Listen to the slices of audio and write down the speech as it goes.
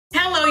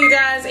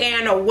guys,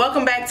 and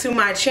welcome back to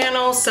my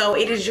channel. So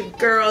it is your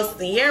girl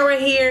Sierra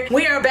here.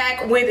 We are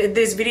back with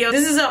this video.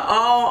 This is an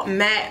all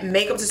matte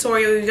makeup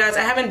tutorial, you guys.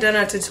 I haven't done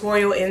a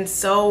tutorial in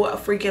so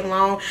freaking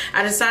long.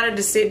 I decided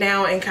to sit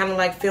down and kind of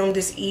like film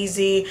this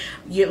easy,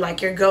 your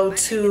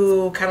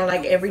go-to kind of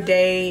like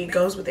everyday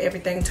goes with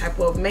everything type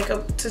of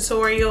makeup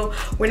tutorial.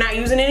 We're not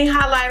using any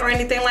highlight or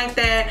anything like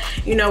that.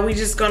 You know, we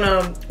just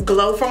gonna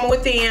glow from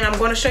within. I'm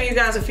going to show you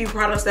guys a few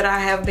products that I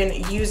have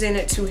been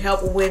using to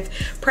help with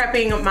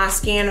prepping my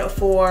skin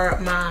for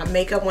my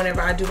makeup.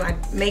 Whenever I do my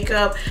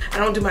makeup, I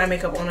don't do my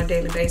makeup on a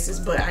daily basis,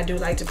 but I do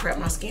like to prep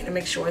my skin to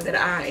make sure that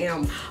I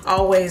am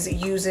always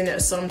using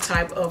some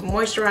type of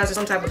moisturizer,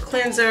 some type of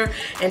cleanser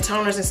and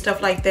toners and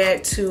stuff like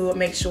that to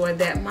make sure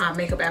that my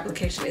makeup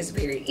application is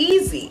very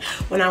easy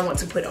when I want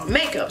to put on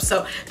makeup.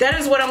 So that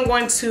is what I'm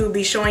going to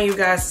be showing you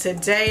guys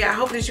today. I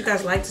hope that you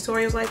guys like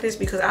tutorials like this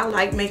because I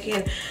like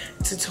making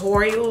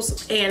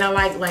tutorials and I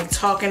like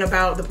talking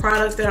about the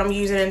products that I'm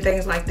using and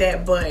things like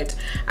that, but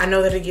I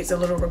know that it gets a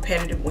little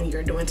repetitive when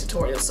you're doing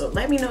tutorials. So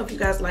let me know if you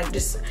guys like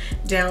this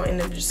down in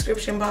the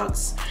description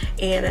box.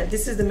 And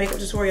this is the makeup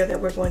tutorial that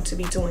we're going to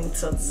be doing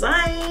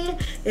today.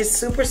 It's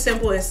super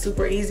simple and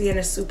super easy and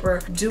it's super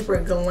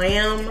duper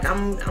glam.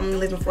 I'm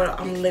living for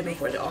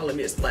all of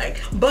this,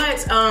 like.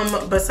 But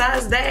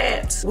besides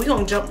that, we're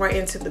gonna jump right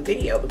into the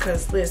video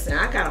because listen,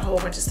 I got a whole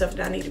bunch of stuff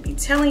that I need to be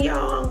telling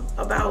y'all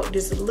about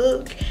this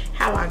look,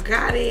 how I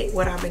got it,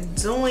 what I've been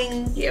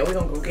doing. Yeah, we're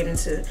gonna go get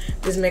into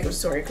this makeup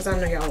tutorial because I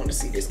know y'all want to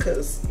see this,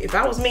 because if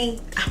I was me,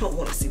 I would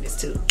want to see this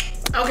too.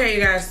 Okay,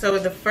 you guys, so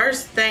the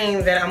first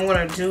thing that I'm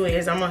gonna do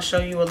is I'm gonna show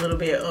you a little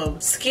bit of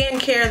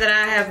skincare that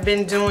I have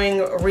been doing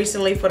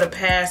recently for the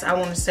past, I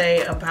want to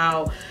say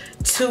about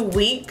 2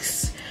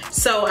 weeks.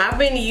 So I've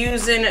been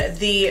using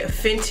the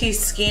Fenty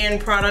Skin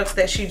products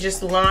that she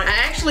just launched. I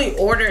actually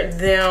ordered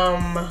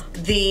them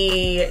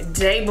the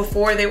day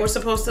before they were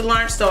supposed to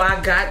launch, so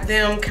I got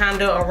them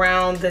kind of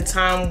around the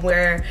time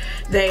where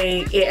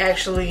it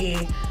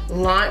actually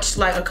launched,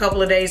 like a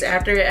couple of days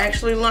after it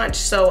actually launched.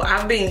 So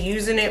I've been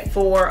using it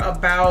for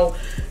about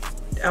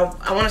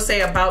I want to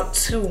say about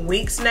 2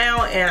 weeks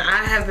now, and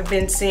I have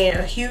been seeing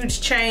a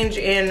huge change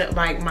in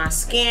like my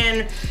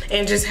skin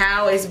and just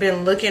how it's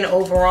been looking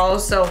overall.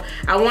 So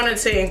I wanted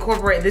to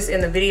incorporate this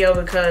in the video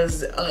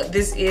because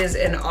this is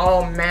an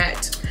all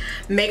matte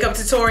makeup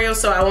tutorial,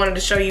 so I wanted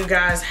to show you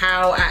guys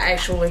how I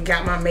actually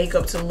got my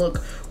makeup to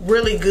look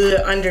really good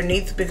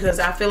underneath, because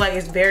I feel like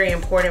it's very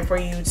important for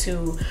you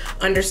to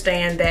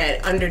understand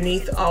that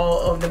underneath all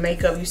of the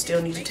makeup you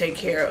still need to take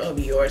care of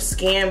your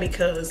skin,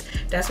 because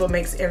that's what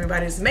makes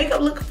everybody's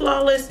makeup look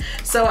flawless.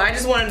 So I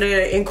just wanted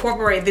to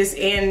incorporate this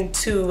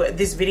into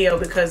this video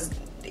because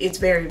it's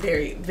very,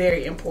 very,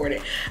 very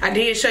important. I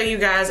did show you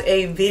guys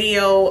a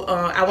video,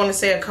 I want to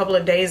say a couple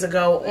of days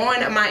ago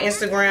on my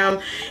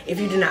Instagram. If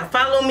you do not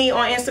follow me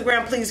on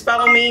Instagram, please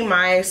follow me.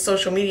 My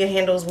social media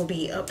handles will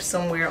be up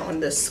somewhere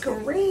on the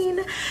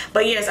screen.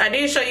 But yes, I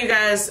did show you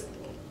guys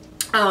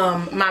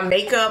my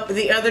makeup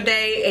the other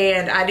day,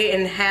 and I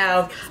didn't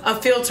have a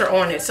filter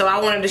on it, so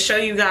I wanted to show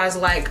you guys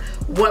like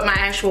what my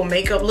actual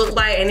makeup looked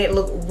like, and it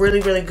looked really,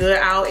 really good.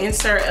 I'll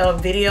insert a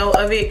video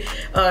of it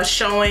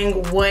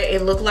showing what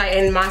it looked like,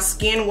 and my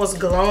skin was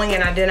glowing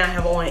and I did not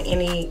have on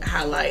any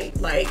highlight.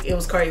 Like, it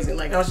was crazy.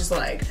 Like, I was just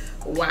like,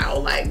 wow,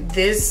 like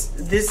this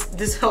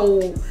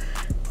whole,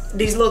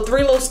 these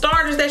three little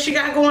starters that she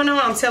got going on,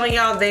 I'm telling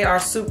y'all, they are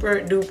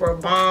super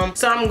duper bomb.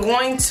 So I'm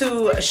going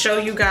to show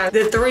you guys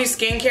the 3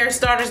 skincare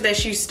starters that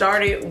she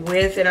started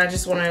with, and I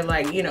just want to,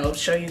 like, you know,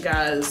 show you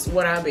guys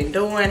what I've been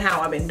doing,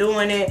 how I've been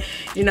doing it,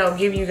 you know,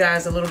 give you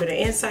guys a little bit of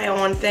insight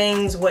on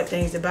things, what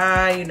things to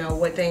buy, you know,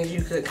 what things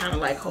you could kind of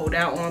like hold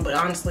out on. But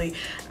honestly,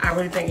 I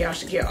really think y'all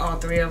should get all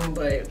 3 of them,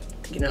 but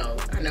you know,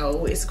 I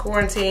know it's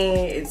quarantine,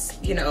 it's,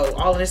 you know,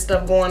 all of this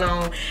stuff going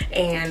on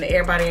and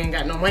everybody ain't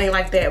got no money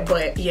like that.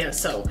 But yeah,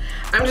 so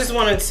I just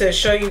wanted to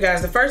show you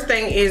guys. The first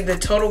thing is the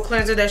total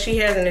cleanser that she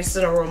has, and it's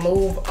a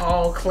remove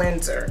all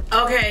cleanser.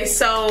 Okay,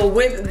 so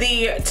with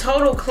the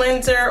total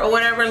cleanser or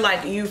whatever,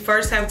 like, you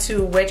first have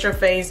to wet your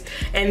face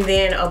and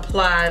then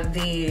apply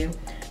the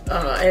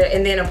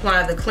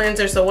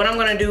cleanser. So what I'm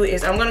gonna do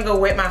is I'm gonna go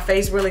wet my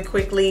face really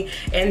quickly,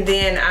 and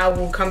then I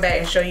will come back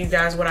and show you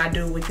guys what I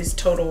do with this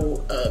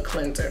total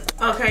cleanser.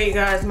 Okay, you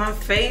guys, my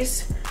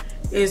face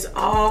is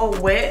all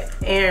wet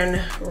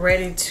and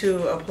ready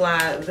to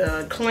apply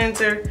the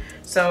cleanser.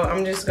 So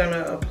I'm just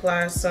gonna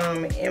apply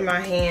some in my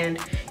hand.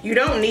 You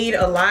don't need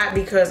a lot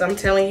because I'm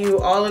telling you,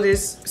 all of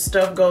this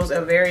stuff goes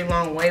a very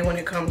long way when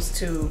it comes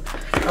to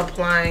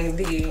applying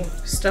the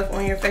stuff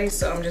on your face.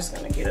 So I'm just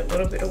gonna get a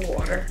little bit of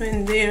water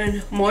and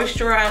then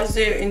moisturize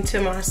it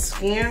into my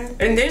skin.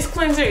 And this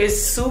cleanser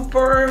is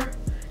super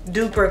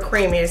duper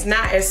creamy. It's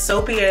not as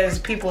soapy as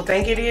people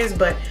think it is,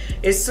 but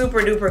it's super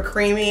duper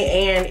creamy,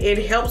 and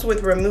it helps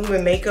with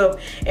removing makeup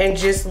and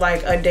just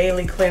like a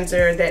daily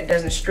cleanser that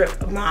doesn't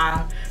strip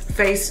my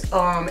face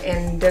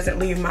and doesn't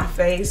leave my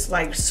face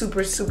like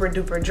super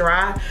duper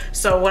dry.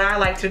 So what I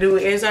like to do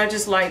is I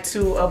just like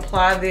to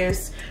apply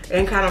this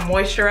and kind of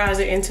moisturize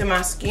it into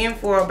my skin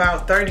for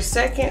about 30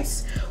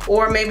 seconds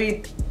or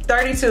maybe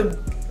 30 to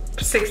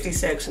 60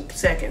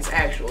 seconds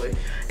actually.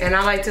 And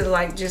I like to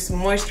like just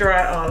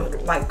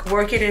moisturize, like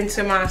work it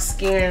into my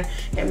skin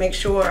and make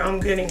sure I'm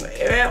getting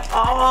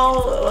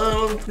all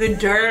of the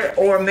dirt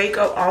or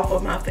makeup off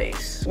of my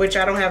face, which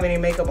I don't have any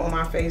makeup on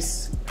my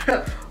face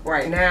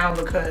right now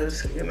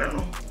because, you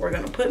know, we're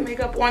gonna put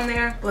makeup on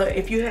there. But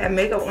if you have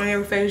makeup on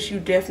your face, you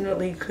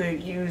definitely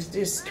could use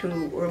this to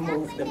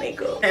remove the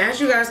makeup. And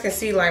as you guys can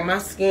see, like my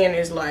skin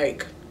is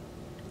like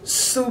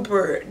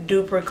super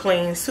duper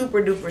clean,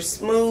 super duper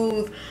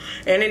smooth,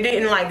 and it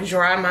didn't like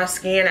dry my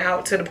skin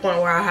out to the point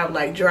where I have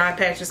like dry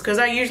patches, because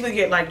I usually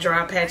get like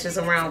dry patches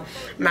around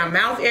my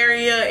mouth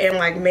area and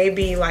like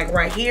maybe like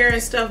right here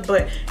and stuff,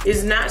 but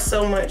it's not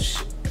so much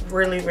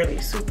really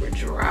super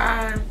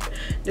dry.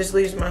 Just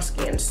leaves my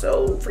skin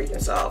so freaking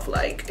soft.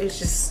 Like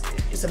it's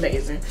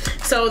amazing.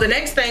 So the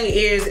next thing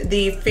is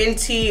the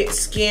Fenty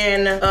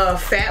Skin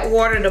Fat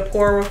Water, the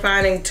Pore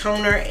Refining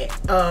Toner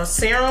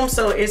Serum.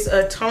 So it's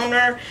a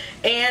toner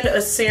and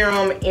a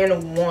serum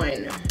in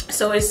one.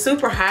 So it's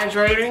super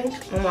hydrating.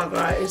 Oh my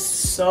god, it's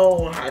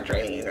so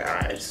hydrating, you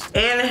guys.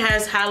 And it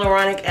has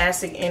hyaluronic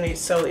acid in it,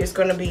 so it's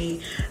gonna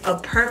be a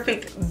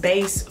perfect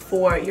base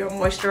for your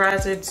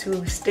moisturizer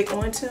to stick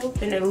onto,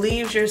 and it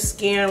leaves your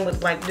skin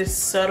with like this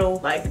subtle,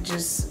 like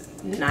just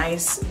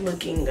nice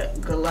looking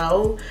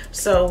glow.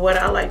 So what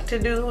I like to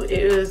do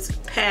is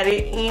pat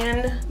it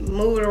in,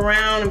 move it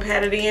around and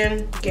pat it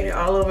in, get it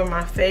all over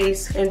my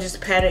face, and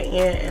just pat it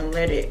in and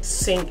let it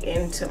sink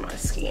into my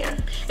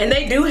skin. And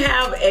they do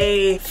have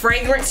a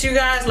fragrance, you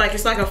guys, like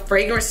it's like a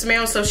fragrance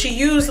smell. So she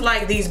used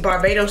like these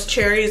Barbados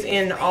cherries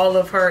in all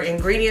of her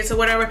ingredients or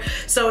whatever,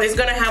 so it's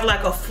gonna have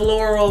like a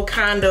floral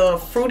kind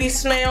of fruity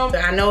smell.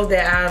 I know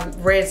that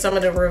I've read some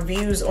of the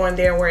reviews on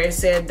there where it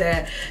said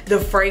that the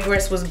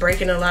fragrance was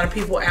breaking a lot of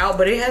people out,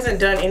 but it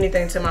hasn't done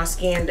anything to my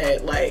skin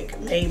that like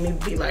made me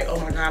be like, oh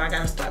my god, I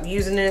gotta stop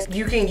using this.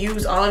 You can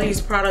use all of these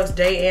products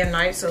day and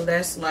night, so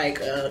that's like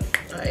a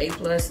A+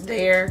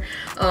 there.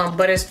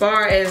 But as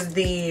far as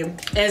the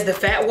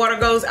fat water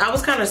goes, I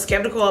was kind of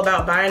skeptical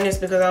about buying this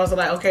because I was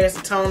like, okay, it's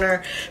a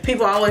toner.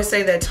 People always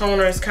say that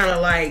toners kind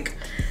of like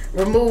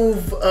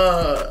remove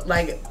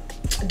like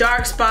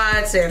dark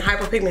spots and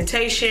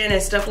hyperpigmentation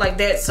and stuff like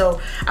that, so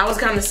I was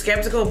kind of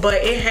skeptical. But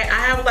I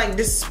have like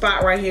this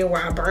spot right here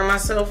where I burn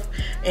myself,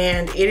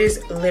 and it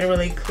is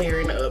literally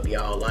clearing up,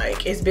 y'all.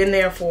 Like it's been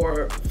there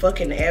for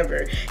fucking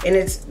ever, and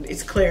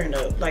it's clearing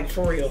up, like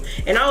for real.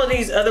 And all of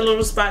these other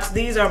little spots,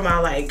 these are my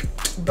like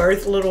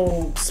birth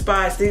little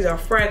spots. These are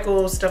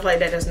freckles, stuff like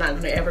that that's not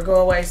gonna ever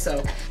go away.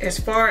 So as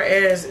far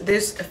as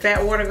this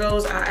fat water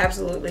goes, I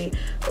absolutely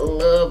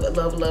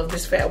love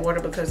this fat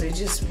water because it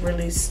just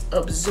really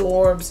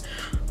absorbs,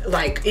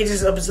 like it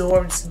just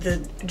absorbs the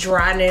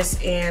dryness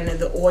and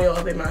the oil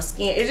up in my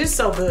skin. It's just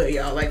so good,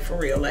 y'all, like for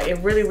real. Like it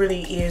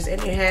really is,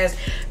 and it has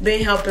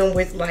been helping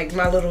with like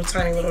my little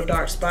tiny little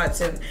dark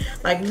spots and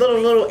like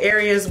little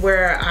areas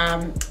where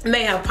I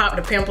may have popped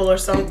a pimple or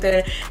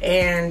something,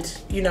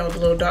 and you know the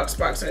little dark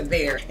spots are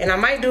there. And I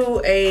might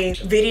do a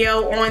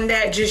video on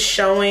that, just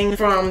showing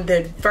from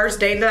the first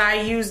day that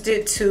I used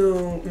it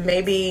to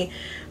maybe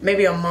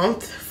a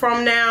month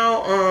from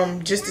now,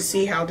 just to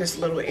see how this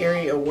little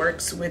area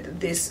works with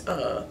this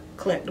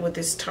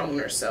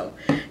toner. So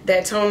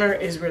that toner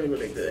is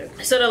really good.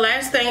 So the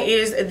last thing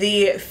is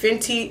the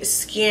Fenty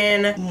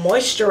Skin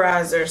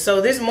Moisturizer.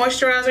 So this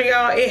moisturizer,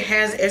 y'all, it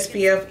has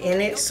SPF in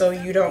it, so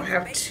you don't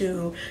have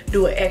to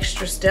do an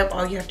extra step.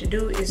 All you have to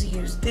do is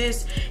use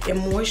this. It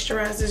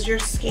moisturizes your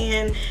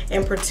skin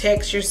and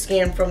protects your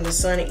skin from the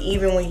sun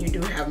even when you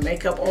do have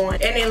makeup on,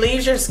 and it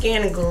leaves your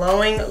skin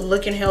glowing,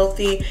 looking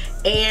healthy,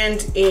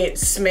 and it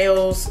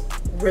smells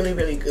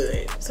really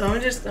good. So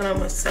I'm just gonna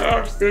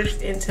massage this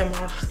into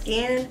my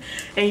skin.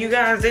 And you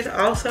guys, this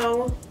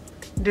also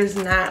does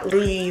not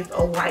leave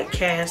a white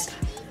cast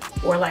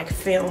or like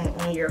film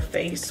on your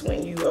face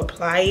when you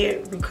apply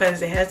it,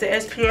 because it has the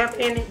SPF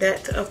in it.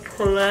 That's a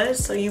plus,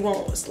 so you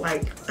won't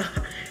like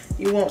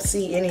you won't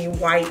see any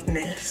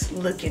whiteness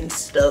looking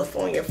stuff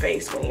on your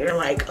face when you're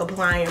like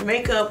applying your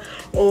makeup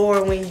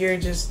or when you're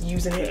just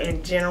using it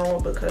in general,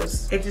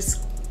 because it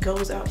just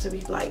goes out to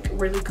be like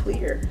really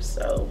clear.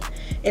 So,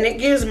 and it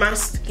gives my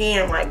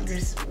skin like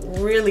this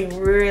really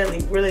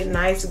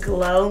nice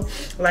glow,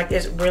 like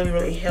it's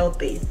really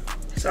healthy.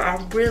 So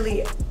I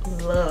really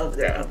love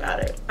that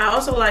about it. I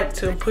also like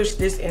to push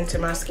this into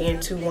my skin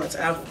too. Once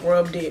I've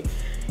rubbed it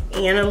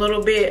in a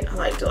little bit, I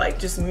like to like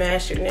just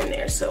mash it in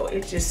there so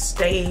it just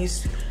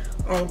stays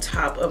on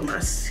top of my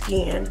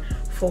skin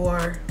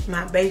for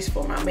my base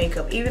for my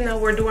makeup. Even though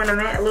we're doing a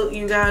night look,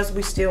 you guys,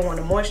 we still want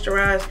to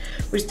moisturize,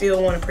 we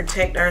still want to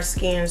protect our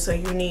skin, so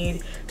you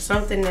need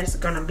something that's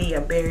gonna be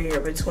a barrier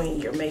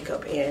between your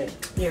makeup and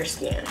your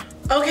skin.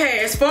 Okay,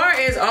 as far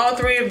as all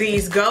three of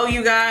these go,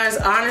 you guys,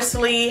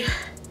 honestly,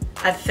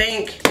 I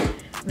think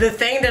the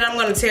thing that I'm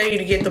gonna tell you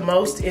to get the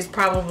most is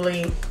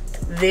probably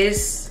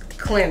this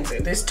cleanser.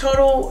 This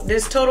total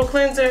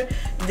cleanser,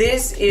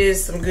 this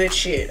is some good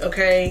shit,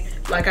 okay?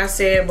 Like I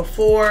said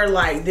before,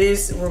 like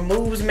this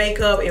removes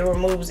makeup, it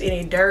removes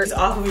any dirt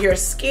off of your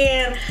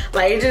skin.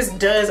 Like it just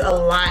does a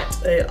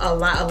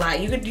lot.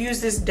 You could use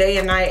this day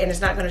and night and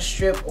it's not gonna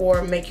strip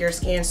or make your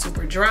skin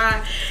super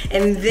dry.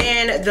 And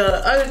then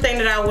the other thing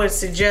that I would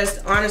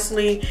suggest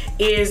honestly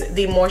is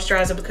the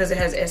moisturizer, because it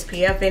has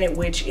SPF in it,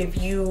 which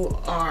if you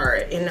are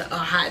in a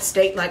hot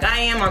state like I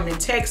am, I'm in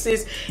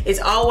Texas, it's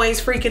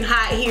always freaking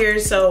hot here,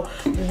 so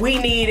we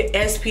need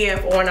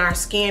SPF on our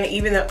skin,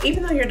 even though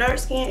you're dark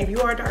skin. If you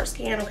are dark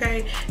skin,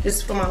 okay, this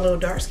is for my little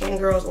dark skin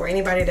girls or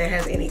anybody that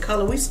has any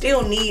color, we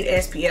still need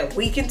SPF.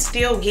 We can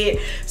still get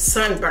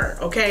sunburn,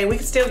 okay? We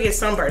can still get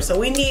sunburn, so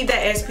we need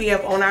that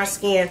SPF on our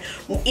skin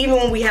even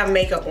when we have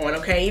makeup on,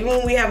 okay? Even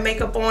when we have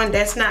makeup on,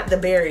 that's not the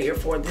barrier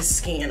for this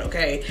skin,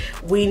 okay?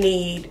 We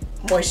need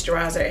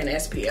moisturizer and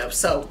SPF.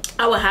 So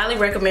I would highly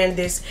recommend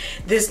this.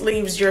 This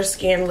leaves your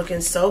skin looking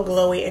so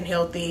glowy and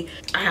healthy.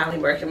 I highly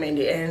recommend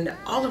it. And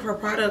all of her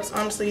products,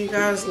 honestly, you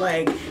guys,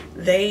 like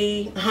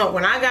they,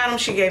 when I got them,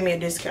 she gave me a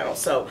discount.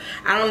 So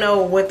I don't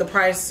know what the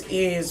price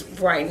is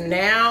right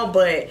now,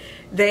 but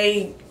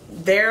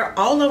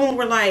all of them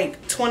were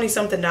like $20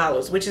 something,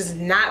 which is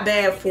not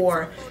bad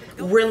for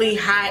really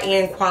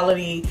high-end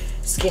quality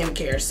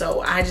skincare.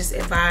 So I just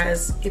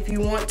advise, if you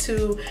want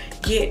to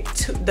get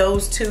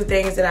those two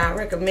things that I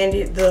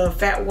recommended, the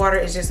fat water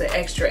is just an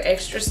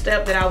extra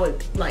step that I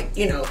would, like,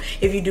 you know,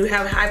 if you do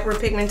have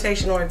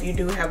hyperpigmentation or if you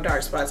do have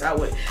dark spots, I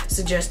would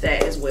suggest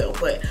that as well.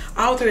 But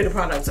all three of the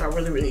products are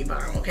really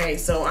bomb, okay?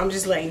 So I'm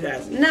just letting you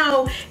guys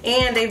know,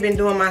 and they've been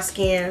doing my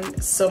skin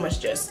so much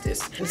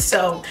justice.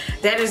 So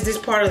that is this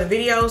part of the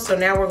video. So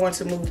now we're going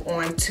to move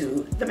on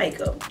to the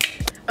makeup.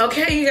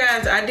 Okay, you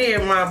guys, I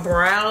did my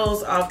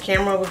brows off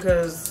camera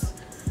because,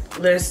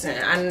 listen,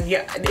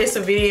 it's a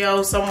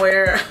video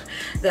somewhere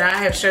that I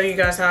have shown you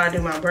guys how I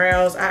do my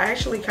brows. I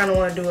actually kind of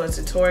want to do a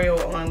tutorial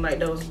on like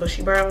those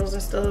bushy brows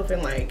and stuff,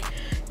 and like,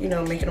 you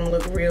know, making them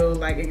look real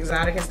like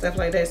exotic and stuff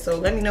like that. So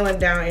let me know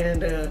down in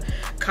the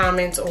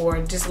comments,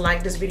 or just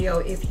like this video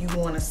if you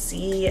want to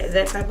see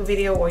that type of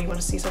video or you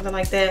want to see something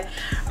like that.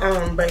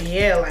 But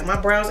yeah, like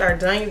my brows are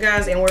done, you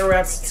guys, and we're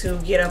about to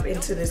get up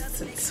into this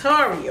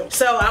tutorial.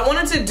 So I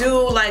wanted to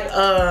do like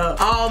a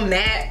all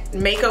matte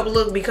makeup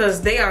look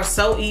because they are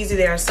so easy,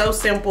 they are so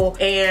simple,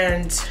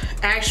 and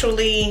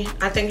actually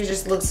I think it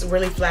just looks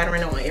really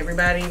flattering on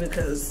everybody,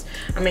 because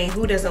I mean,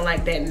 who doesn't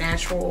like that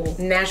natural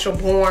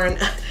born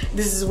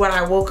this is what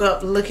I woke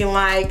up looking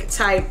like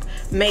type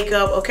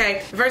makeup,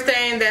 okay? The first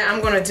thing that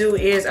I'm gonna do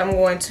is I'm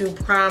going to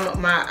prime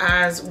my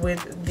eyes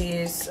with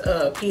this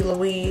P.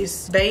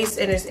 Louise base,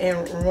 and it's in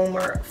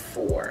Rumor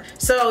 4.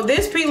 So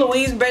this P.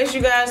 Louise base,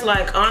 you guys,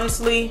 like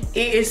honestly,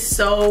 it is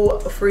so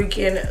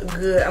freaking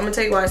good. I'm gonna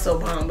tell you why it's so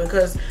bomb,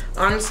 because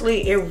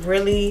honestly, it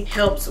really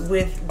helps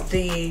with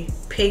the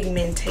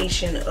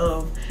pigmentation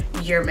of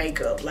your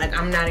makeup. Like,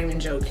 I'm not even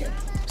joking.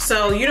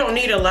 So you don't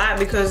need a lot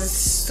because it's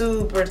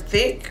super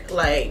thick,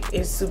 like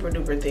it's super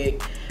duper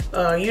thick.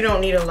 You don't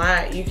need a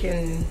lot. You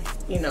can,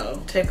 you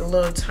know, take a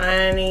little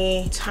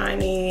tiny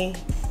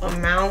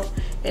amount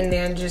and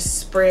then just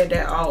spread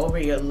that all over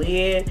your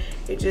lid.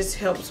 It just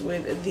helps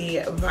with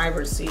the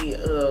vibrancy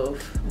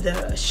of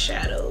the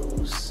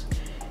shadows.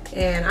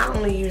 And I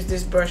only use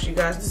this brush, you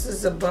guys. This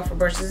is a buffer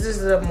brush. This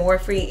is a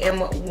Morphe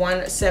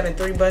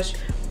M173 brush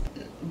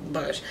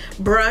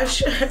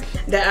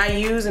that I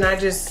use, and I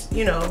just,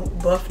 you know,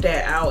 buff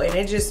that out, and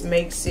it just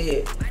makes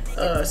it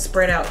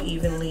spread out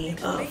evenly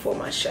for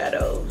my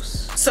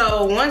shadows.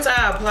 So once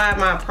I apply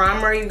my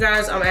primer, you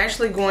guys, I'm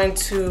actually going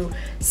to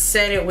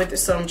set it with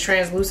some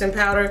translucent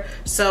powder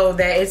so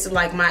that it's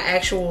like my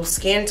actual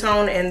skin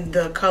tone and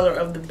the color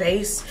of the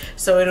base,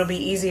 so it'll be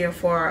easier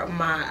for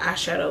my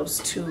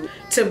eyeshadows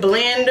to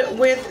blend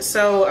with.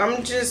 So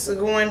I'm just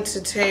going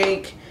to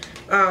take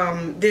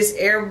this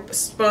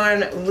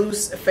AirSpun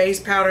loose face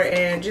powder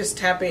and just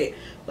tap it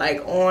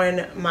like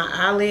on my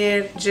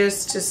eyelid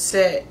just to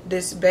set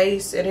this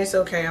base. And it's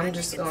okay, I'm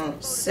just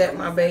gonna set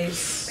my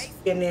base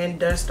and then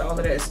dust all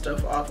of that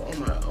stuff off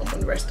on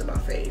the rest of my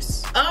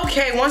face.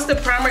 Okay, once the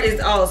primer is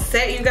all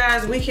set, you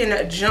guys, we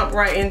can jump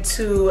right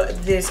into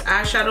this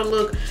eyeshadow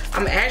look.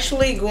 I'm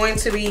actually going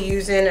to be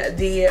using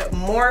the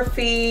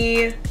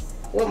Morphe,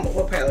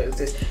 what palette is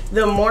this?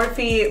 The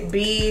Morphe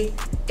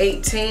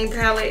B18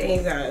 palette, and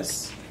you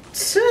guys,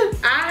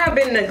 I have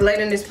been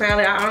neglecting this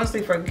palette. I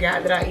honestly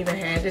forgot that I even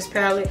had this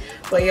palette,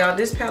 but y'all,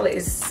 this palette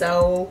is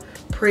so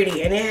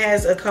pretty, and it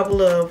has a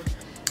couple of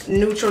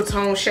neutral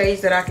tone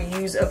shades that I can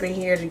use up in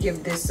here to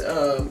give this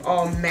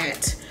all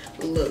matte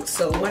look.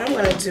 So what I'm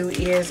gonna do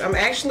is I'm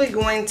actually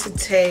going to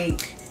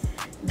take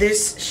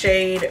this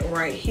shade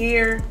right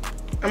here.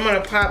 I'm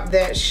gonna pop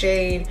that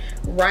shade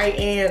right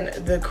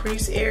in the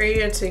crease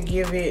area to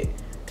give it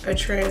a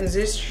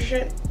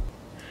transition.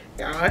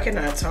 Y'all, I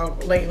cannot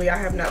talk lately. I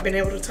have not been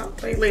able to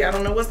talk lately. I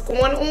don't know what's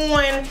going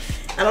on.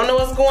 I don't know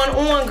what's going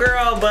on,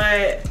 girl,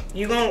 but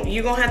you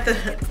gonna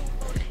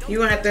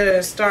have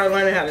to start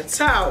learning how to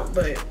talk.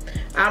 But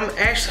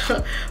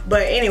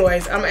but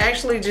anyways, I'm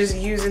actually just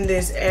using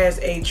this as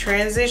a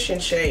transition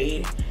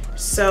shade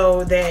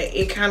so that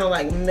it kind of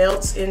like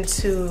melts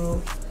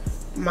into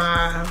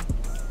my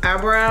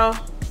eyebrow,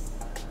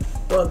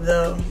 well,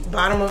 the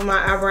bottom of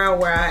my eyebrow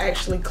where I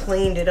actually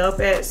cleaned it up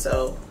at.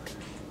 So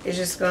it's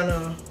just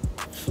gonna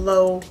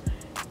flow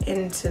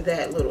into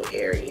that little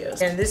area.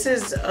 And this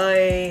is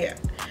a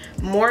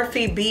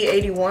Morphe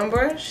B81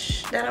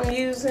 brush that I'm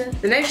using.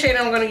 The next shade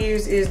I'm going to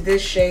use is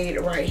this shade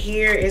right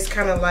here. It's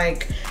kind of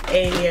like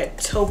a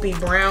taupey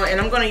brown, and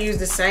I'm going to use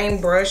the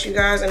same brush, you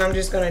guys, and I'm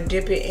just going to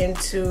dip it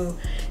into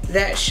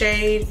that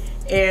shade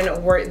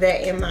and work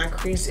that in my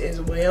crease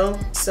as well.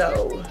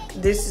 So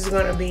this is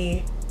going to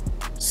be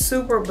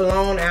super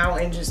blown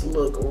out and just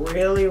look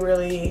really,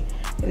 really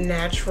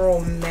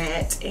natural,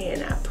 matte,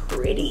 and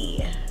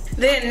pretty.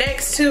 Then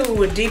next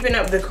to deepen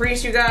up the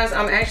crease, you guys,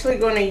 I'm actually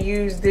going to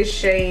use this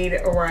shade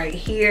right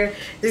here.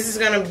 This is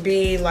going to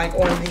be like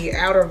on the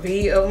outer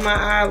V of my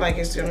eye, like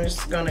it's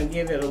just going to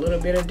give it a little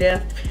bit of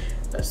depth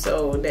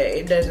so that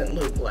it doesn't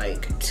look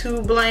like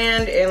too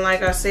bland. And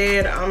like I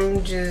said,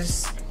 I'm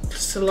just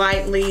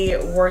slightly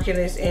working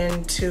this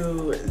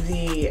into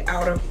the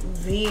outer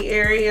V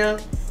area,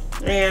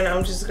 and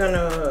I'm just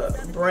gonna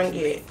bring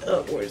it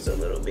upwards a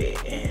little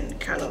bit and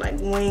kind of like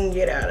wing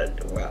it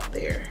out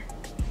there.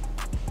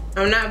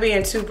 I'm not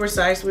being too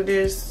precise with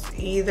this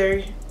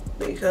either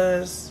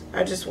because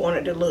I just want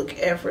it to look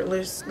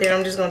effortless. Then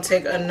I'm just gonna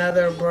take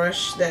another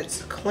brush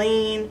that's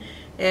clean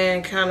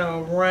and kind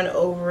of run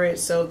over it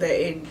so that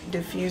it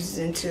diffuses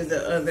into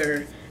the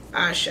other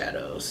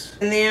eyeshadows.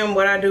 And then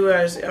what I do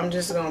is I'm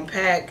just gonna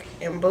pack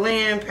and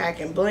blend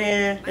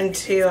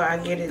until I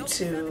get it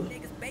to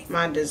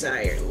my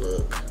desired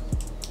look.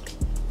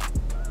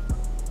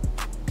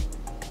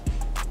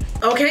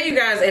 Okay, you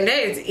guys, and that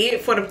is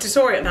it for the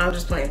tutorial. No, I'm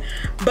just playing.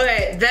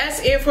 But that's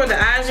it for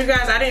the eyes, you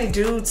guys. I didn't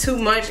do too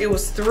much. It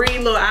was three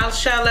little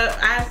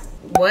eyeshadows,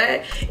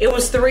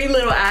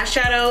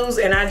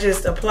 and I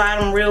just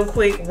applied them real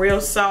quick, real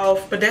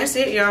soft. But that's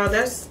it, y'all.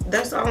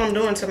 That's all I'm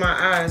doing to my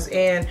eyes.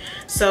 And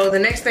so the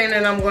next thing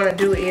that I'm going to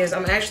do is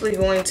I'm actually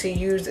going to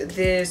use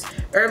this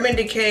Urban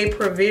Decay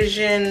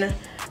Provision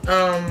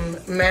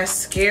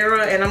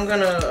mascara, and I'm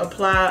gonna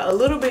apply a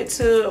little bit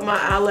to my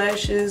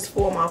eyelashes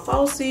for my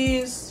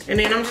falsies, and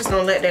then I'm just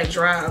gonna let that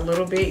dry a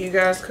little bit, you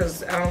guys,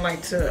 because I don't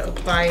like to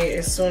apply it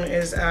as soon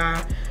as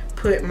I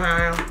put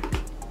my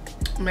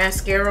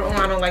mascara on.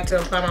 I don't like to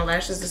apply my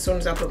lashes as soon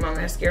as I put my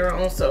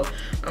mascara on, so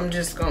I'm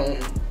just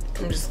gonna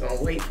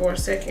wait for a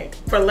second.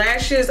 For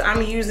lashes,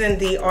 I'm using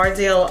the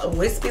Ardell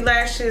Wispy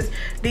lashes.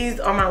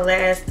 These are my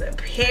last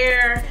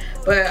pair,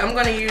 but I'm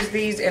gonna use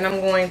these and I'm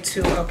going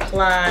to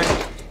apply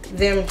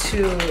them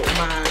to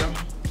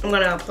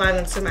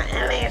my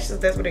eyelashes.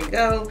 That's where they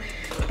go.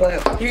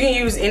 But you can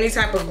use any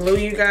type of glue,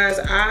 you guys.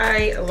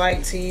 I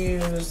like to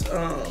use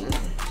I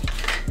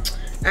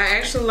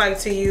actually like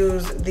to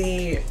use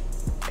the,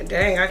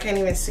 dang, I can't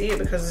even see it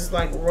because it's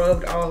like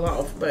rubbed all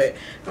off, but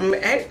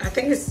I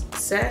think it's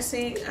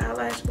Sassy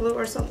eyelash glue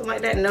or something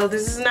like that. No,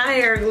 this is not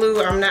hair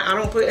glue. I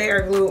don't put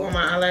hair glue on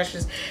my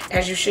eyelashes,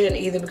 as you shouldn't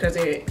either, because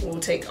it will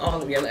take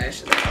all of your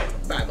lashes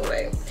out, by the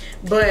way.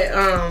 But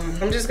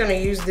I'm just gonna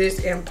use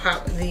this and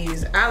pop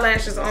these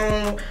eyelashes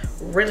on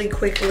really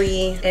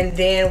quickly, and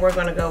then we're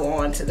gonna go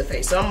on to the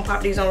face. So I'm gonna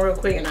pop these on real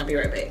quick and I'll be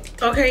right back.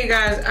 Okay, you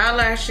guys,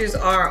 eyelashes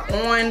are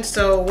on.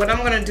 So what I'm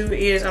gonna do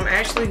is I'm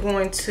actually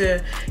going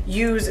to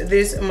use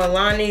this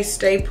Milani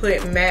Stay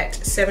Put Matte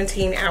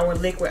 17-Hour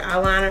Liquid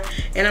Eyeliner,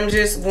 and I'm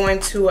just going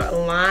to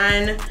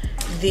line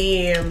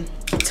the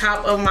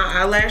top of my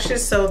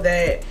eyelashes so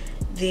that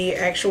the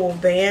actual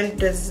band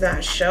does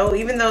not show.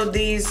 Even though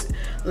these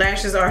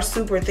lashes are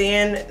super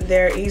thin,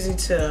 they're easy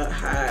to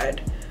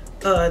hide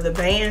the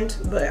band,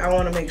 but I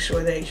want to make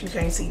sure that you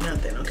can't see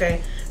nothing.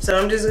 Okay, so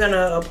I'm just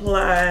gonna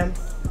apply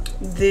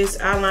this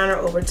eyeliner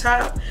over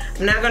top.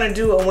 I'm not gonna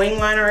do a wing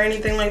liner or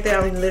anything like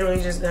that. I'm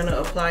literally just gonna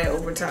apply it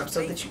over top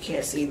so that you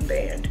can't see the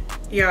band.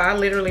 Yeah, I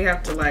literally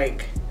have to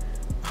like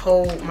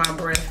hold my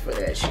breath for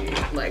that shit,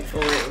 like for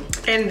real.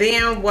 And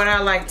then what I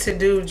like to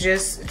do,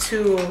 just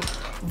to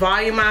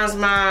volumize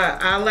my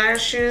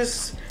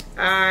eyelashes,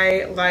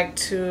 I like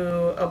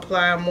to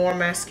apply more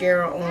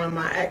mascara on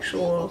my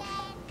actual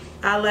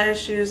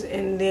eyelashes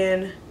and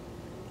then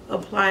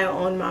apply it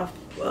on my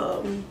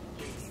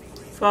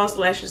false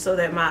lashes so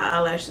that my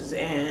eyelashes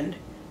and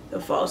the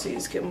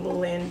falsies can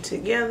blend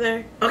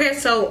together. Okay,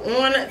 so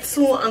on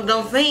to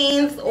the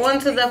veins,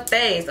 onto the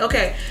face.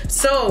 Okay,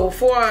 so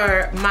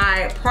for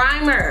my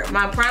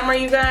primer,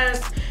 you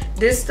guys,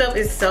 this stuff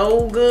is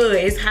so good.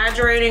 It's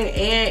hydrating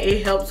and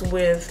it helps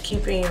with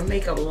keeping your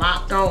makeup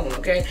locked on.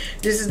 Okay,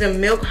 this is the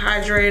Milk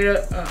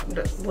Hydrator,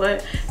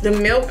 the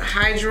Milk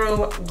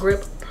Hydro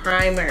Grip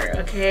Primer.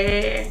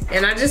 Okay,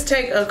 and I just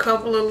take a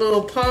couple of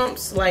little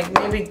pumps, like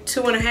maybe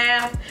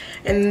 2.5,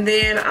 and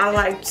then I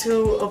like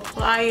to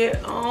apply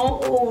it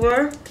all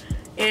over.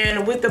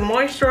 And with the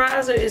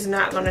moisturizer, it's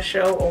not gonna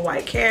show a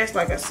white cast.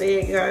 Like I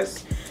said, you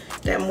guys,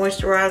 that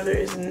moisturizer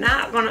is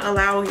not gonna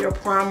allow your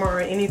primer or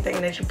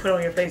anything that you put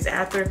on your face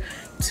after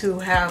to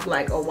have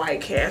like a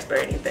white cast or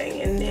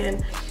anything. And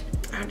then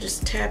I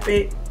just tap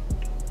it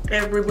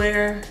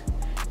everywhere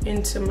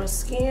into my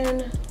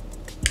skin.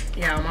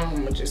 Yeah, my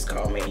mama just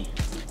called me.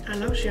 I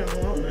know she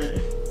don't want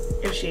nothing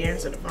if she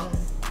answered the phone.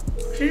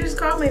 She just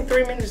called me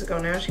 3 minutes ago.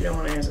 Now she don't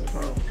want to answer the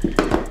phone.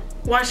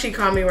 Why she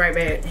called me right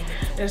back?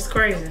 That's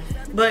crazy.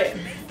 But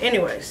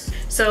anyways,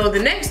 so the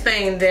next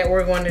thing that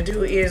we're going to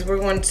do is we're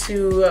going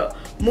to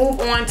move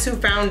on to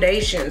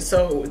foundation.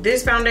 So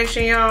this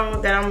foundation,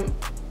 y'all, that I'm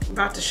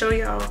about to show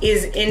y'all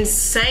is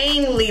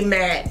insanely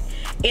matte,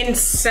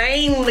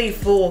 insanely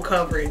full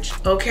coverage,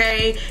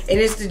 okay? And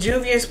it's the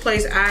Juvia's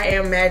Place I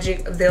Am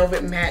Magic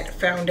Velvet Matte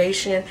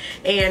Foundation,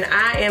 and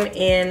I am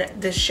in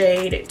the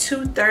shade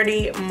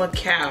 230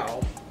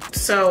 Macao.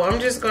 So I'm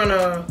just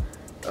gonna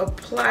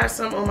apply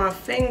some on my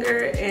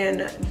finger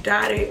and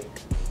dot it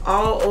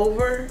all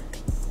over.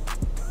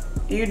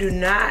 You do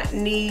not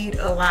need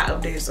a lot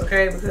of this,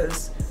 okay?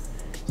 Because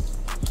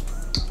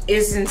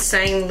it's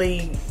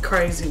insanely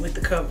crazy with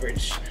the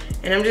coverage.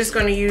 And I'm just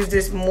gonna use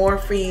this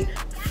Morphe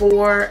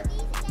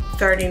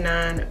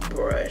 439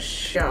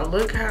 brush. Y'all,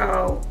 look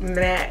how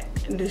matte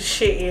this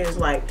shit is.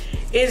 Like,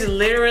 it's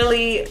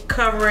literally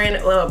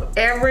covering up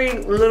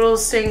every little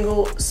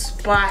single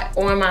spot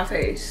on my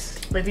face.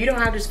 If you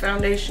don't have this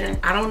foundation,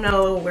 I don't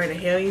know where the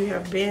hell you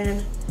have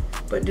been,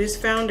 but this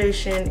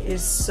foundation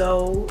is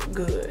so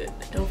good.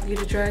 Don't forget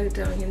to drag it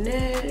down your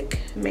neck.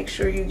 Make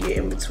sure you get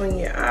in between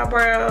your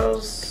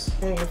eyebrows,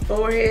 on your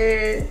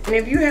forehead. And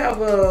if you have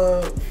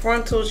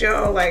frontals,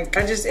 y'all, like,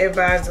 I just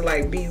advise to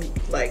like be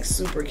like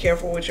super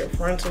careful with your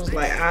frontals.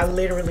 Like, I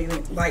literally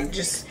like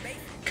just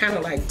kind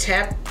of like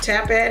tap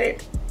at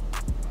it,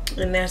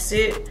 and that's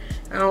it.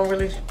 I don't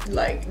really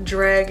like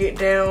drag it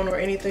down or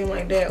anything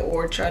like that,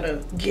 or try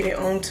to get it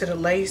onto the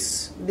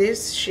lace.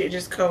 This shit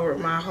just covered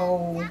my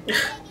whole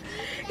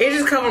it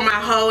just covered my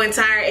whole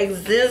entire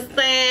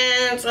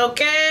existence,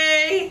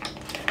 okay?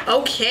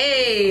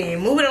 Okay,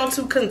 moving on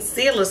to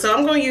concealer. So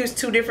I'm going to use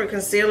two different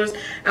concealers.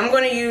 I'm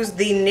going to use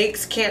the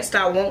NYX Can't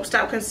Stop Won't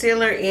Stop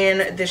concealer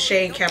in the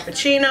shade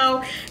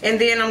Cappuccino, and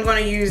then I'm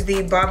going to use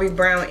the Bobbi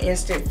Brown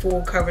Instant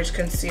Full Coverage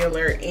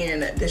Concealer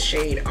in the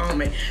shade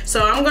Almond.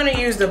 So I'm going to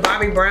use the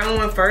Bobbi Brown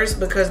one first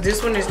because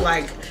this one is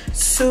like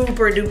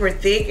super duper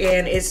thick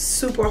and it's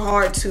super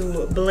hard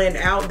to blend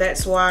out.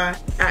 That's why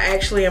I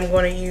actually am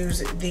going to use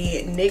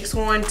the NYX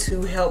one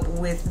to help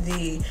with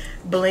the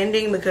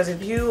blending, because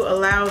if you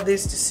allow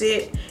this to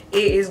sit,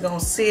 it is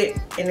gonna sit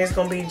and it's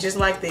gonna be just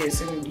like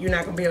this and you're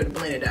not gonna be able to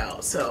blend it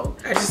out. So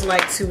I just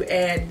like to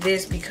add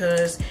this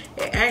because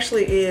it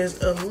actually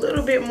is a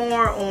little bit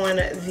more on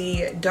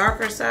the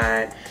darker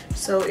side,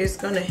 so it's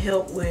gonna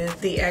help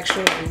with the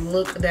actual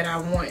look that I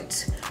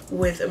want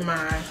with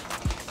my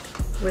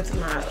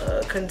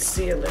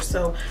concealer.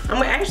 So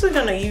I'm actually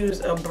gonna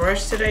use a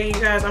brush today, you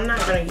guys. I'm not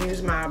gonna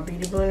use my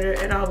beauty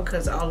blender at all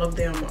because all of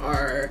them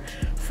are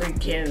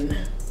freaking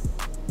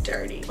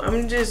dirty.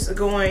 I'm just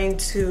going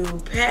to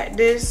pat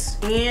this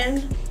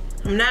in.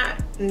 I'm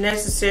not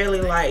necessarily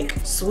like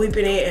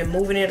sweeping it and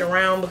moving it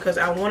around because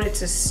I want it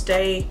to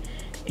stay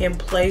in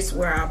place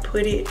where I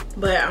put it,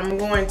 but I'm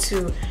going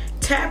to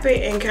tap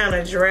it and kind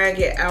of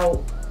drag it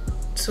out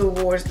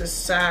towards the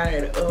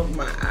side of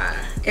my eye.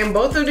 And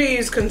both of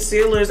these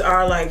concealers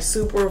are like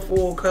super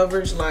full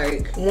coverage.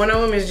 Like, one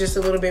of them is just a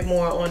little bit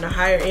more on the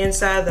higher end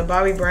side. The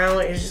Bobbi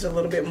Brown is just a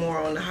little bit more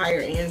on the higher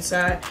end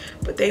side,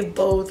 but they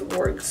both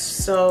work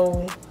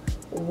so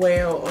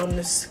well on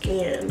the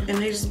skin and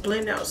they just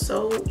blend out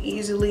so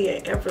easily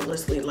and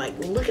effortlessly. Like,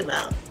 look at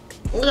that,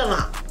 look at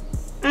that.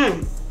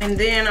 And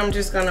then I'm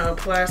just gonna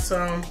apply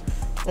some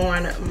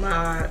on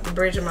the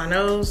bridge of my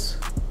nose.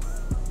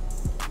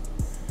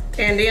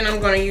 And then I'm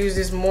going to use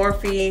this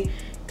Morphe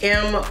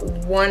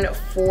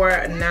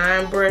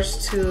M149 brush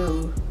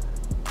to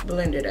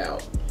blend it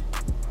out.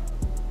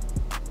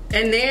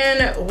 And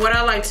then what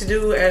I like to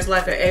do as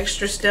like an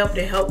extra step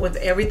to help with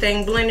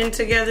everything blending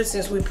together,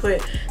 since we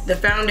put the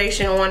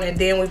foundation on and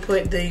then we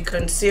put the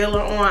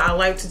concealer on, I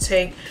like to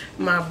take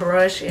my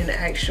brush and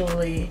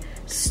actually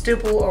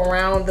stipple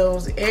around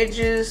those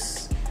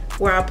edges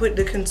where I put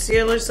the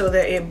concealer so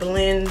that it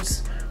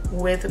blends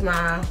with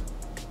my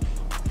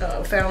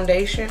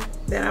foundation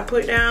that I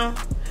put down.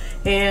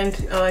 And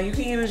you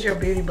can use your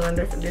beauty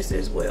blender for this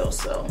as well.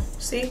 So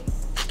see.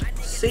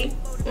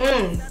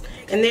 And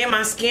then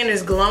my skin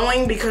is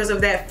glowing because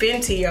of that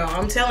Fenty, y'all.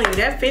 I'm telling you,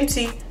 that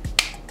Fenty,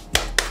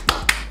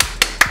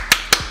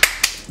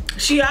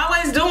 she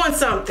always doing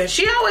something.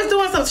 She always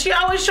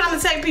trying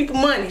to take people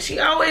money. She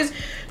always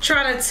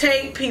trying to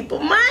take people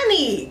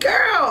money,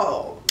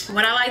 girl.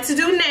 What I like to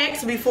do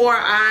next before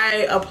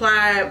I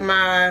apply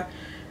my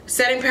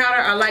setting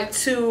powder, I like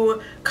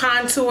to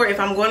contour if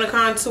I'm going to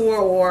contour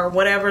or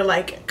whatever.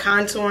 Like,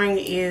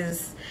 contouring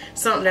is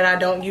something that I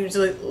don't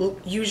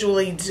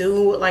usually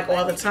do like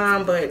all the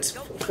time, but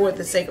for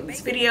the sake of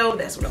this video,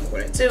 that's what I'm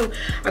going to do.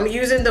 I'm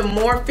using the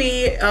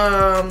Morphe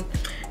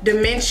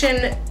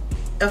Dimension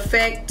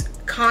Effect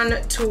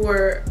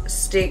contour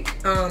stick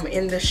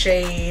in the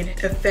shade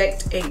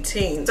Effect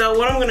 18. So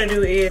what I'm gonna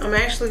do is I'm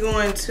actually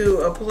going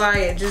to apply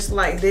it just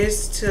like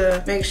this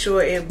to make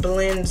sure it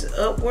blends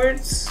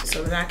upwards,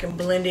 so that I can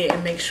blend it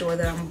and make sure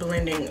that I'm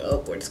blending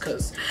upwards,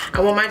 because I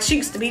want my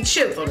cheeks to be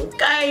chiseled,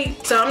 okay?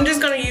 So I'm just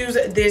gonna use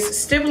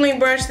this stippling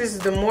brush. This is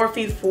the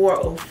Morphe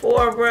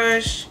 404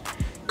 brush,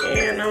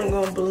 and I'm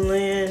gonna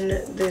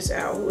blend this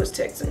out. Who is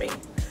texting me?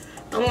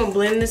 I'm gonna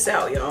blend this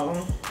out,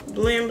 y'all.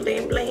 Blend,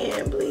 blend,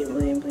 blend, blend,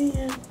 blend,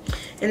 blend.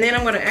 And then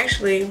I'm gonna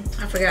actually,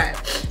 I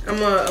forgot, I'm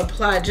gonna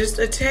apply just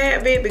a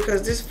tad bit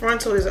because this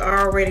frontal is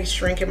already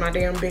shrinking my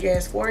damn big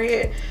ass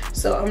forehead.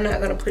 So I'm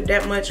not gonna put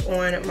that much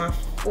on my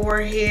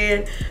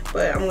forehead,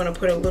 but I'm gonna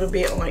put a little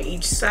bit on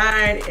each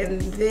side,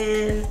 and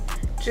then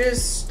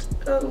just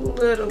a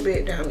little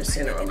bit down the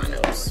center of my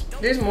nose.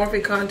 This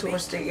Morphe contour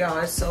stick, y'all,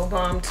 is so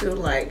bomb too.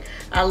 Like,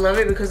 I love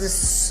it because it's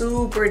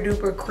super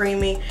duper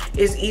creamy.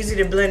 It's easy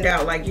to blend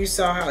out. Like, you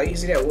saw how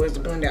easy that was to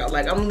blend out.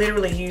 Like, I'm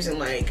literally using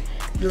like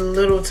the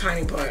little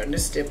tiny part of the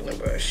stippling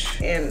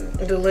brush, and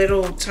the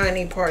little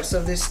tiny parts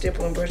of this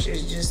stippling brush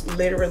is just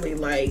literally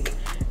like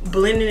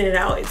blending it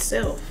out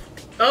itself.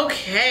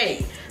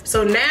 Okay,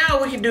 so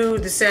now we can do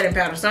the setting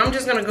powder. So I'm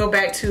just gonna go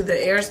back to the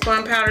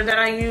AirSpun powder that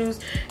I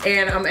used,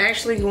 and I'm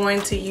actually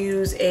going to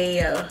use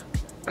a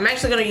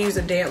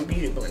damp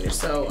beauty blender.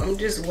 So I'm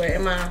just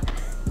wetting my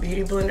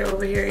beauty blender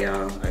over here,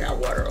 y'all. I got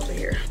water over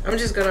here. I'm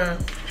just gonna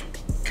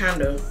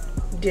kind of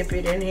dip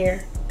it in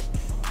here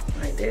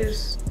like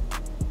this.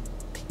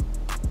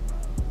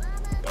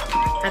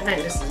 I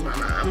think this is my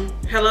mom.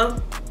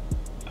 Hello?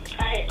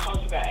 I had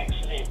called you by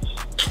accident.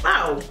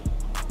 Oh.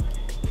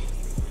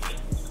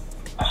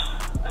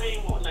 I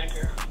didn't want that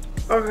girl.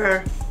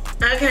 Okay.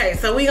 Okay,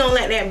 so we gonna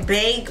let that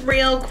bake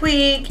real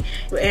quick,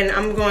 and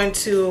I'm going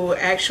to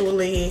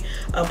actually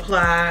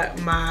apply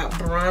my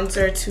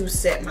bronzer to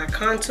set my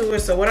contour.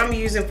 So what I'm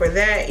using for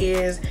that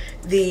is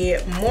the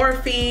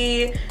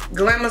Morphe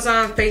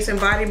GLAMABRONZE Face and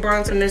Body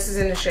Bronzer, and this is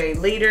in the shade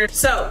Leader.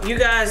 So you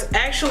guys,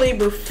 actually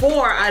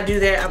before I do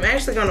that, I'm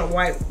actually gonna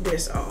wipe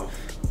this off.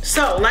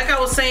 So like I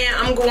was saying,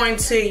 I'm going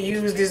to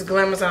use this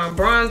GLAMABRONZE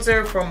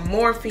bronzer from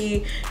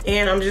Morphe,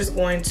 and I'm just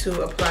going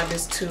to apply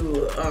this to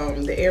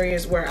the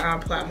areas where I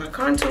apply my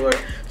contour.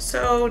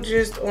 So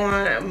just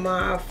on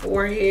my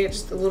forehead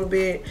just a little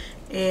bit,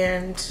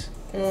 and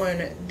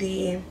on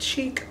the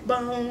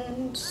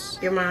cheekbones.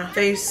 Give my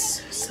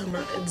face some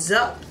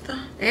depth,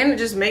 and it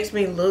just makes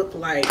me look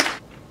like,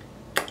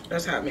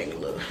 that's how it made me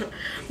look.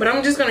 But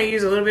I'm just gonna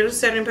use a little bit of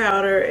setting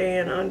powder,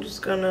 and I'm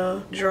just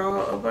gonna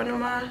draw up under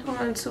my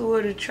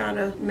contour to try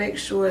to make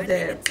sure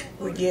that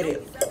we get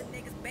it.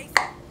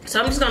 So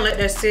I'm just gonna let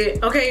that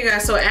sit. Okay, you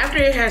guys, so after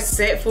it has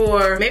set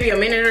for maybe a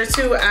minute or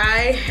two,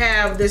 I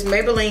have this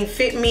Maybelline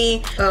Fit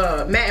Me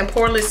matte and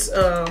poreless,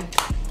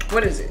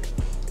 what is it?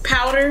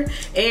 Powder,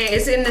 and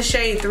it's in the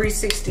shade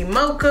 360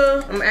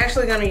 Mocha. I'm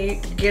actually gonna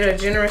get a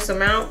generous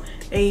amount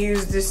and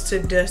use this to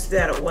dust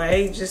that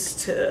away, just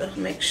to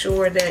make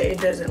sure that it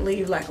doesn't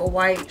leave like a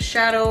white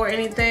shadow or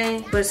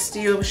anything, but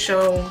still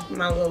show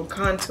my little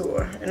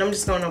contour. And I'm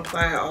just gonna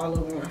apply it all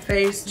over my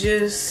face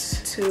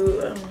just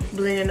to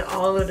blend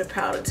all of the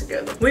powder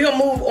together. We're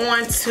gonna move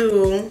on to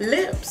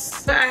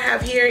lips. What I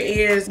have here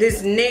is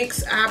this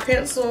NYX eye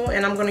pencil,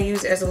 and I'm gonna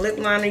use it as a lip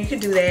liner. You can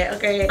do that,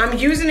 okay? I'm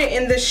using it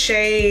in the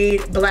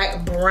shade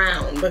Black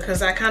Brown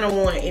because I kind of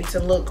want it to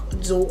look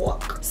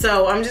dark.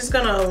 So I'm just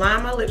gonna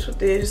align my lips with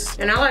this.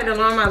 And I like to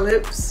line my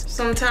lips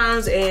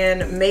sometimes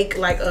and make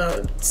like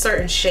a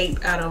certain shape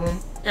out of them.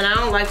 And I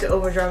don't like to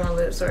overdraw my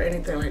lips or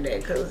anything like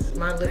that because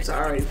my lips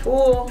are already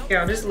full.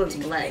 Y'all, this looks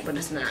black, but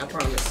it's not, I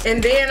promise.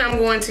 And then I'm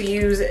going to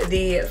use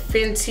the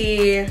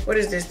Fenty, what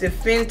is this? The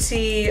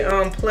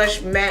Fenty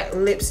Plush Matte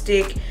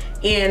Lipstick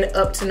in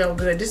Up to No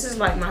Good. This is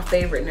like my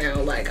favorite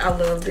now. Like, I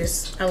love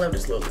this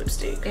little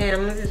lipstick. And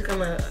I'm just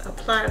gonna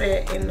apply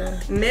that in the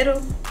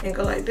middle and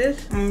go like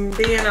this.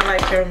 Then I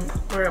like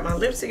to rub my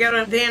lips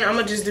together. Then I'm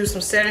gonna just do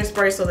some setting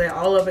spray so that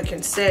all of it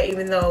can set,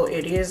 even though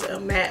it is a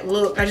matte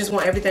look. I just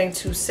want everything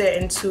to set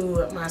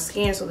into my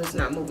skin so that it's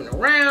not moving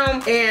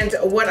around. And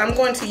what I'm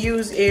going to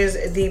use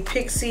is the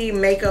Pixie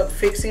Makeup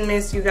Fixing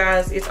Mist, you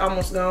guys. It's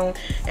almost gone.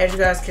 As you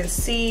guys can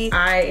see,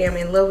 I am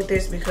in love with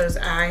this because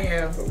I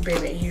have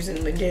been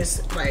using this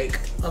like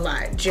a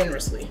lot,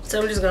 generously.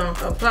 So I'm just gonna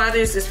apply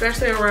this,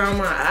 especially around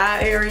my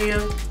eye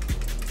area.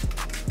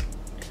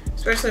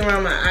 Especially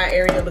around my eye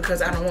area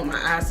because I don't want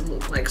my eyes to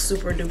look like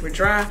super duper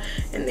dry.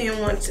 And then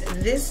once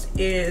this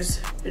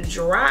is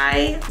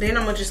dry, then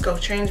I'm gonna just go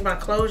change my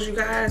clothes, you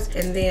guys,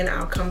 and then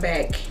I'll come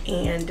back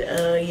and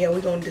yeah,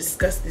 we're gonna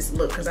discuss this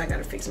look because I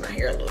gotta fix my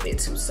hair a little bit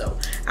too. So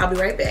I'll be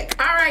right back.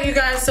 All right, you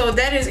guys, so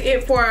that is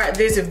it for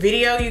this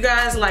video, you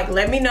guys. Like,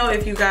 let me know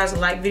if you guys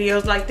like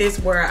videos like this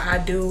where I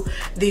do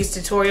these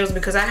tutorials,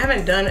 because I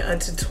haven't done a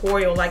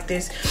tutorial like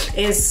this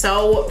in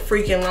so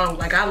freaking long.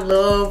 Like, I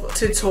love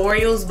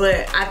tutorials,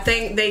 but I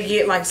think they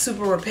get like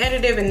super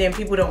repetitive, and then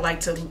people don't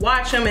like to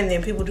watch them, and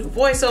then people do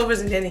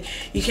voiceovers, and then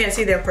you can't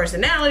see their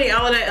personality. personality,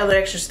 all of that other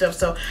extra stuff.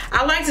 So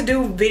I like to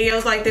do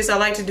videos like this. I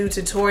like to do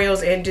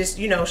tutorials and just,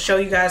 you know, show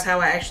you guys how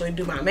I actually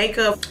do my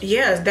makeup.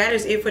 Yeah, that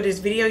is it for this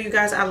video, you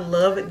guys. I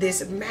love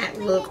this matte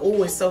look.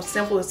 Oh, it's so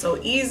simple, it's so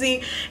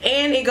easy,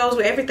 and it goes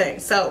with everything.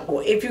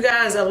 So if you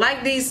guys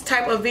like these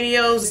type of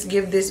videos,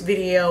 give this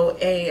video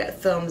a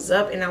thumbs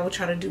up and I will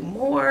try to do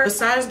more.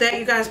 Besides that,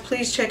 you guys,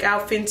 please check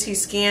out Fenty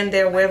Skin,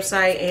 their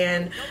website,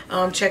 and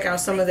check out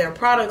some of their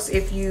products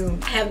if you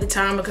have the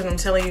time, because I'm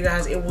telling you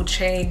guys, it will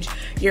change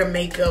your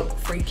makeup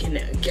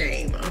freaking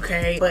game.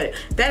 Okay, but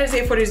that is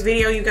it for this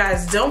video, you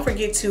guys. Don't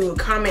forget to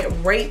comment,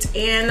 rate,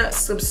 and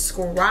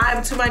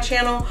subscribe to my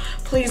channel.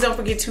 Please don't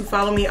forget to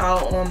follow me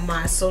all on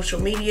my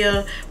social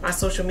media. My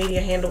social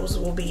media handles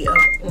will be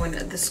up on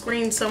the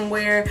screen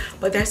somewhere.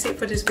 But that's it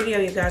for this video,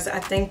 you guys. I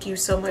thank you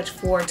so much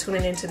for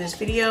tuning into this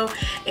video,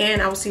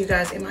 and I will see you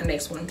guys in my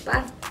next one.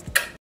 Bye.